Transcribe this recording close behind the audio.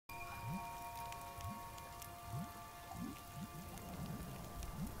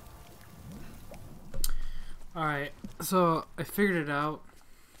Alright, so I figured it out.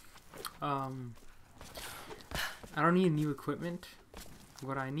 I don't need new equipment.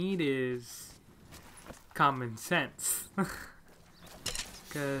 What I need is common sense.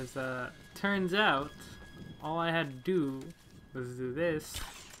 Because turns out all I had to do was do this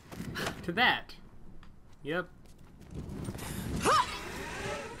to that. Yep.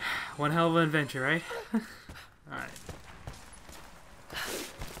 One hell of an adventure, right? Alright.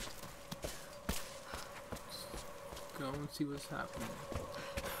 Go and see what's happening.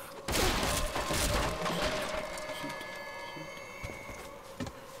 Shoot.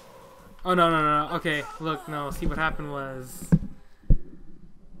 Oh, no. Okay, look, no. See, what happened was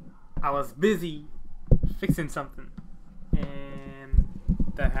I was busy fixing something, and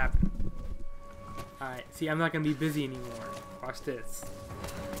that happened. Alright, see, I'm not gonna be busy anymore. Watch this.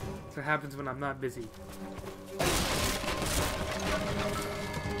 That's what happens when I'm not busy.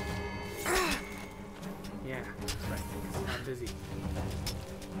 Yeah, that's right. I'm not busy.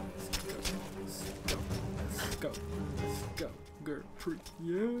 Let's go. Gertrude,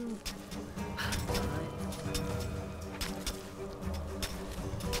 yeah.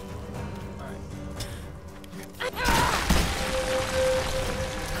 Alright.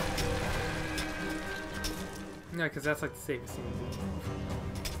 Yeah, because that's like the safest thing to do.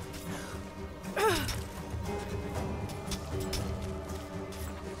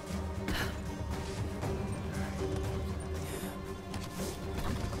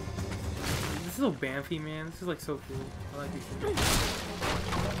 This is so Banffy, man. This is like so cool. I like these things.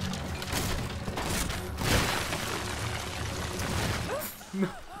 No.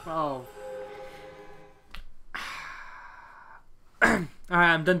 Oh. Alright,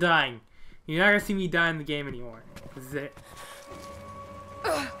 I'm done dying. You're not gonna see me die in the game anymore. This is it.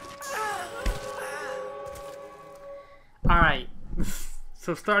 Alright.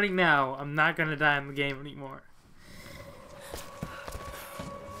 So starting now, I'm not gonna die in the game anymore.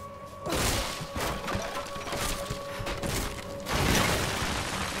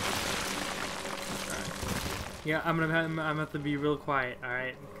 Yeah, I'm gonna have to be real quiet,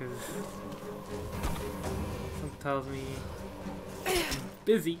 alright? Because something tells me I'm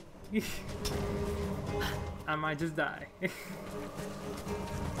busy. I might just die.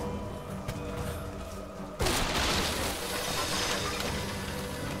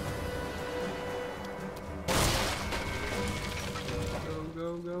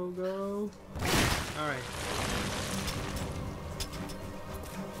 Go. Alright.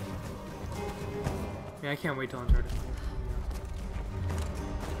 Yeah, I can't wait till Uncharted.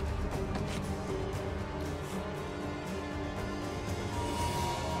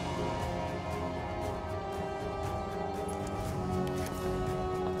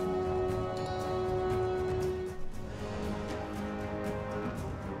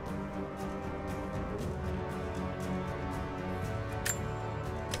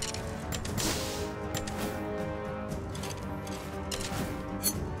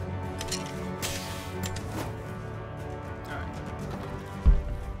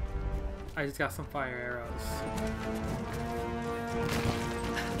 I just got some fire arrows.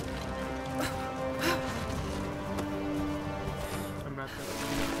 I'm not there.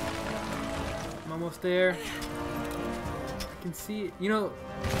 I'm almost there. I can see it. You know,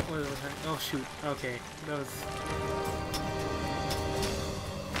 what was that? Oh shoot. Okay, that was.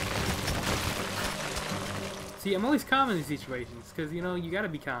 See, I'm always calm in these situations because you know you gotta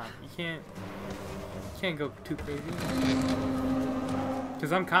be calm. You can't go too crazy.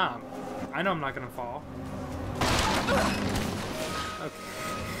 Because I'm calm. I know I'm not gonna fall. Okay.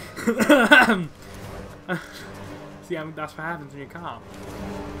 See, that's what happens when you're calm.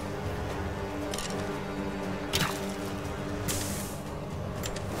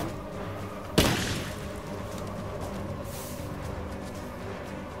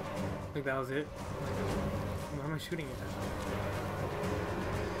 I think that was it. Why am I shooting it at?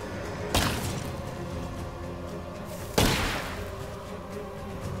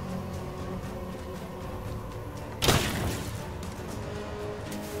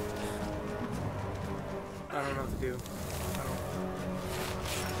 I don't know what to do.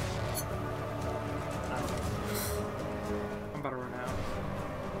 I'm about to run out.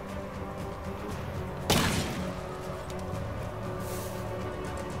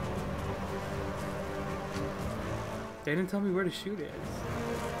 They didn't tell me where to shoot it.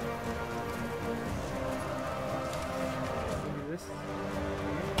 Maybe this.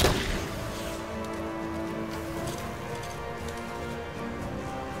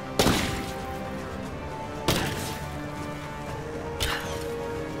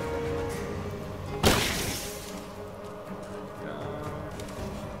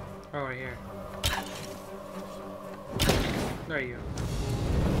 Oh, right here. There you go.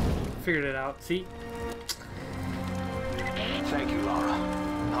 Figured it out. See? Thank you, Lara.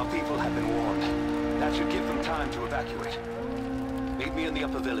 Our people have been warned. That should give them time to evacuate. Meet me in the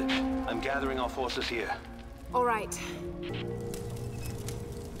upper village. I'm gathering our forces here. All right.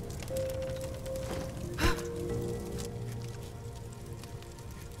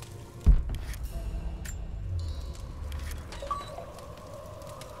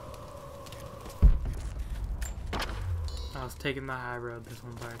 I was taking the high road this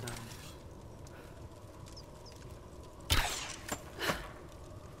entire time.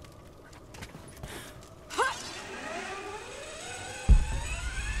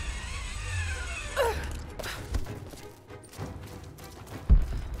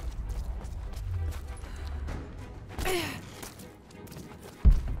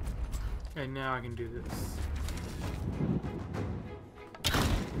 And now I can do this.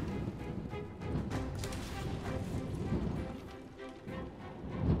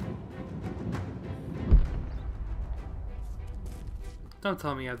 Don't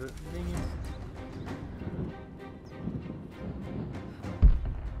tell me other thing is.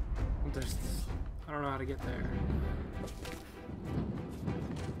 I don't know how to get there.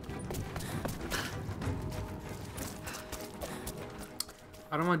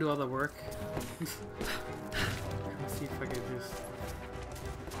 I don't want to do all the work. Let's see if I can just.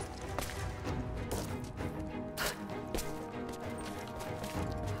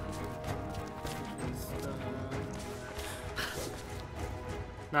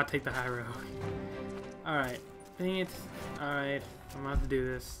 Not take the high road. Alright. Dang it. Alright. I'm gonna have to do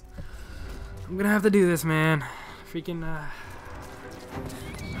this. I'm gonna have to do this, man. Freaking,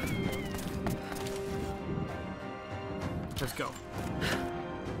 Let's go.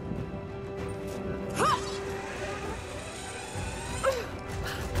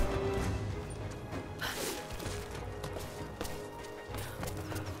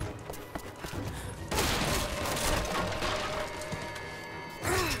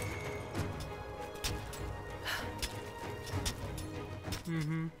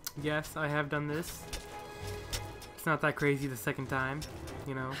 Yes, I have done this. It's not that crazy the second time,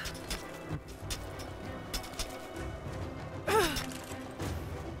 you know.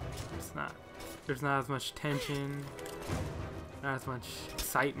 It's not. There's not as much tension, not as much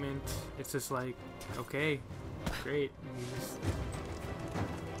excitement. It's just like, okay, great. You just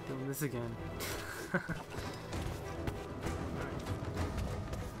doing this again.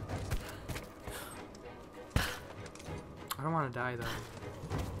 I don't want to die though.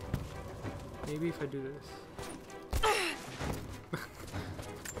 Maybe if I do this.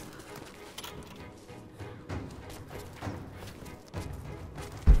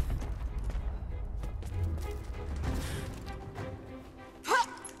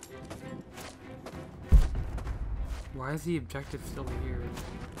 Why is the objective still here?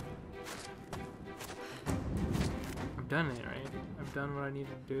 I've done it, right? I've done what I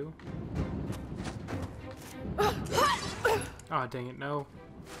needed to do. Oh, dang it, no.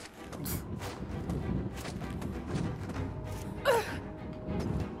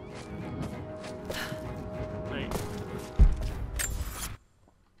 Wait.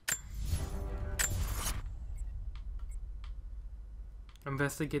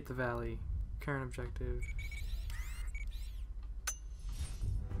 Investigate the valley. Current objective.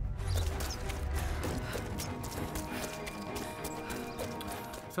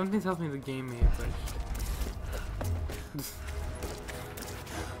 Something tells me the game may have glitched.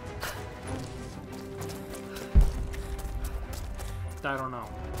 I don't know.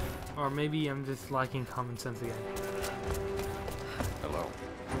 Or maybe I'm just lacking common sense again. Hello.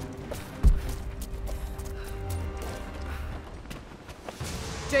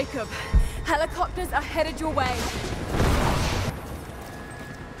 Jacob, helicopters are headed your way.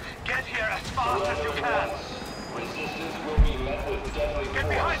 Get here as fast as you can. Resistance will be met with deadly force. Get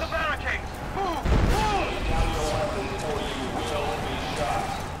behind the barricades. Move! Lay down your weapons or you will be shot.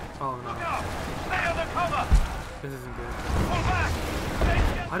 Oh no. Look out! Stay under cover! This isn't good. Pull back!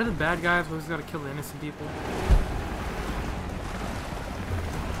 Why do the bad guys always gotta kill the innocent people?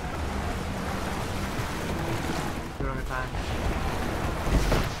 We don't have time.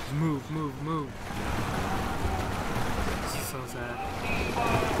 Just move, move, move. This is so sad.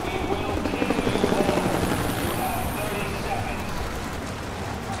 We will kill you all. You have 30 seconds.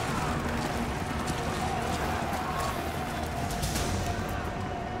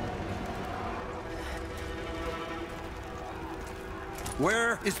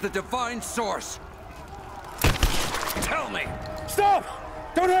 Where is the divine source? Tell me! Stop!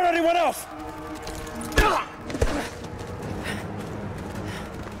 Don't hurt anyone else!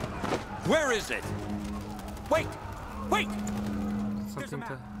 Where is it? Wait! Wait! something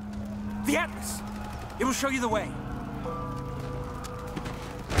to. The Atlas! It will show you the way.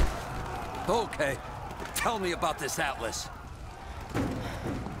 Okay. Tell me about this Atlas.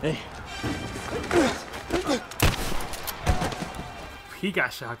 Hey. He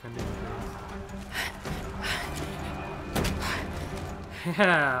got shotgun, dude.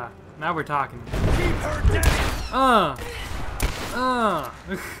 Yeah, now we're talking.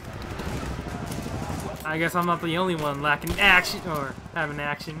 I guess I'm not the only one lacking action or having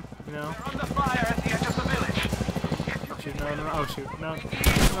action, you know. They're under fire at the edge of the village. Oh shoot! No! No! Oh shoot! No! No!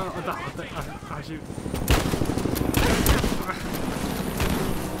 Oh shoot!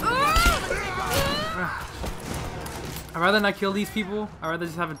 I'd rather not kill these people. I'd rather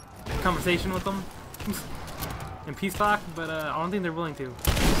just have a conversation with them and peace talk, but I don't think they're willing to.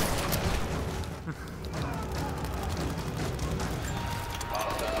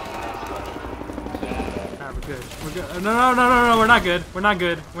 Alright, we're good. We're good. No, we're not good. We're not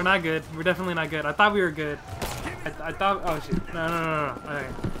good. We're not good. We're definitely not good. I thought we were good. I thought. Oh shoot. No. Okay.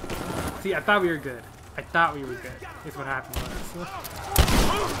 See, I thought we were good. I thought we were good. Is what happened was.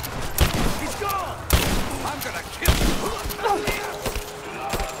 He's gone! I'm gonna kill you!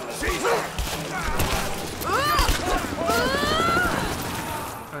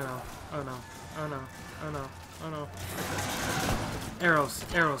 Oh no.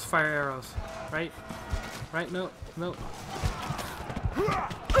 Arrows, fire arrows. Right? No.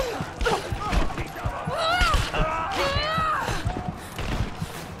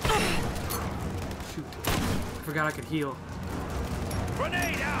 Shoot. I forgot I could heal.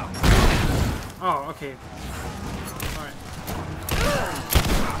 Grenade out! Oh, okay. Alright.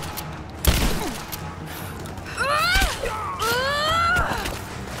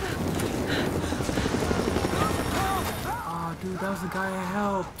 Oh, dude, that was the guy I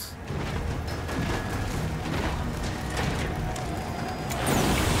helped.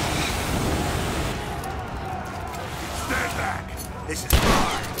 Stand back! This is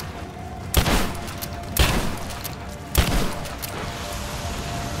mine!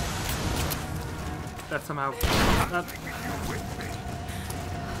 That somehow.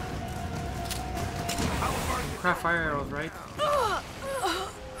 Craft fire arrows, right? Oh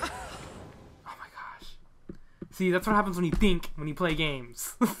my gosh. See, that's what happens when you play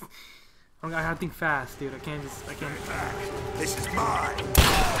games. I gotta think fast, dude. I can't. This is mine! We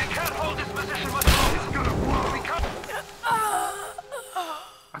can't hold this position much longer. It's gonna blow. We can't.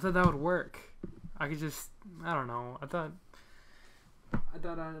 I thought that would work. I could just. I don't know. I thought I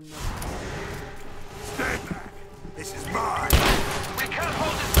didn't know. Stand back! This is mine! We can't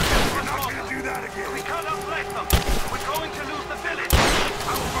hold this position We're much not longer. gonna do that again! We can't outflank them. We're going to lose the village. I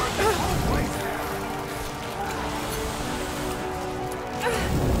will burn this whole place down!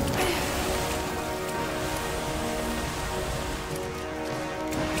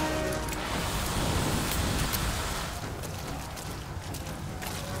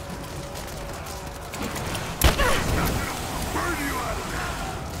 Burn you out of there!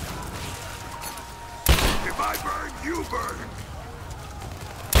 If I burn, you burn!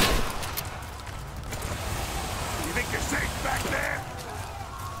 You think you're safe back there?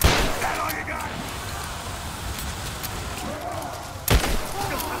 Is that all you got?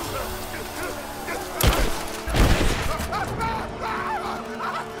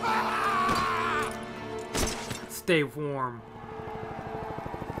 Stay warm.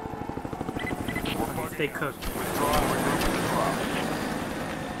 Stay cooked.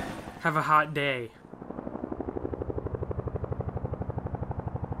 Have a hot day.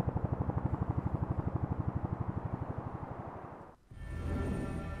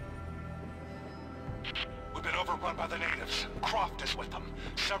 We've been overrun by the natives. Croft is with them.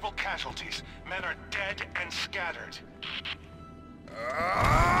 Several casualties. Men are dead and scattered.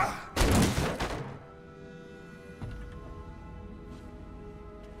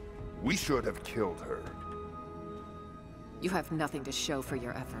 We should have killed her. You have nothing to show for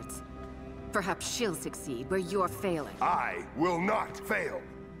your efforts. Perhaps she'll succeed where you're failing. I will not fail.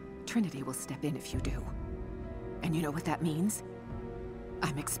 Trinity will step in if you do. And you know what that means?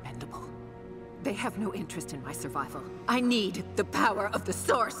 I'm expendable. They have no interest in my survival. I need the power of the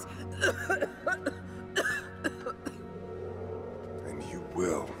Source! And you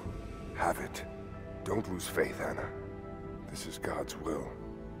will have it. Don't lose faith, Anna. This is God's will.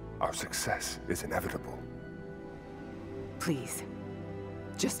 Our success is inevitable. Please,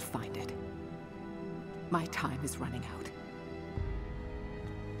 just find it. My time is running out.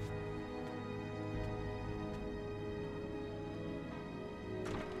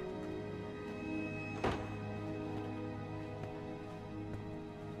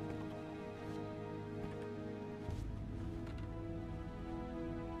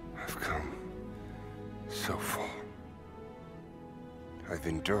 come so far. I've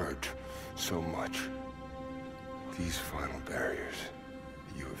endured so much. These final barriers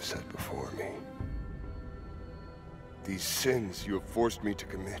you have set before me. These sins you have forced me to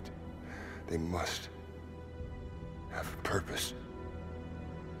commit, they must have a purpose.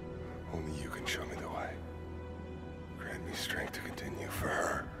 Only you can show me the way. Grant me strength to continue for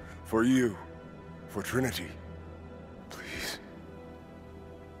her, for you, for Trinity. Please.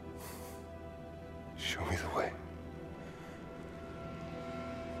 Show me the way.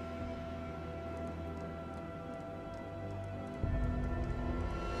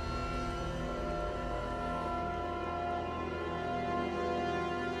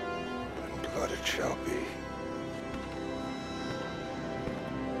 And blood it shall be.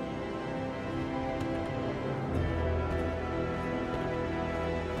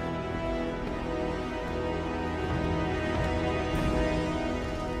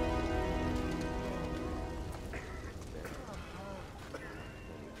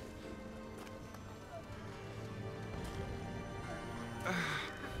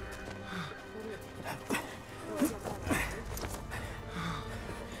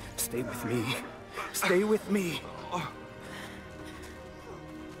 Stay with me. Stay with me.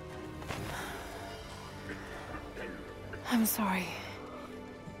 I'm sorry.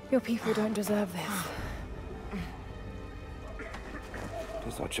 Your people don't deserve this. It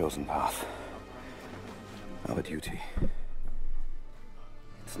is our chosen path. Our duty.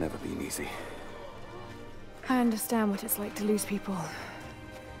 It's never been easy. I understand what it's like to lose people.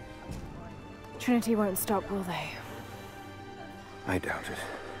 Trinity won't stop, will they? I doubt it.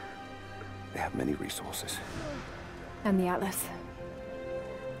 They have many resources. And the Atlas?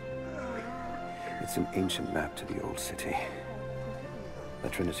 It's an ancient map to the old city. The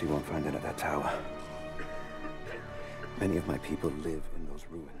Trinity won't find it at that tower. Many of my people live in those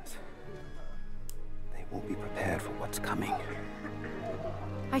ruins. They won't be prepared for what's coming.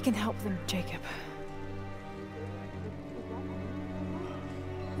 I can help them, Jacob.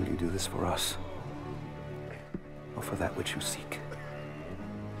 Will you do this for us? Or for that which you seek?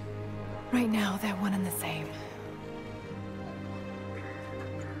 Right now, they're one and the same.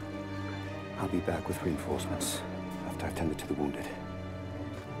 I'll be back with reinforcements after I've tended to the wounded.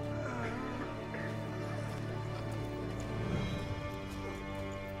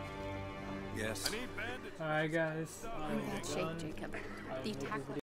 Yes. Alright guys. In bad shape, Jacob. The attack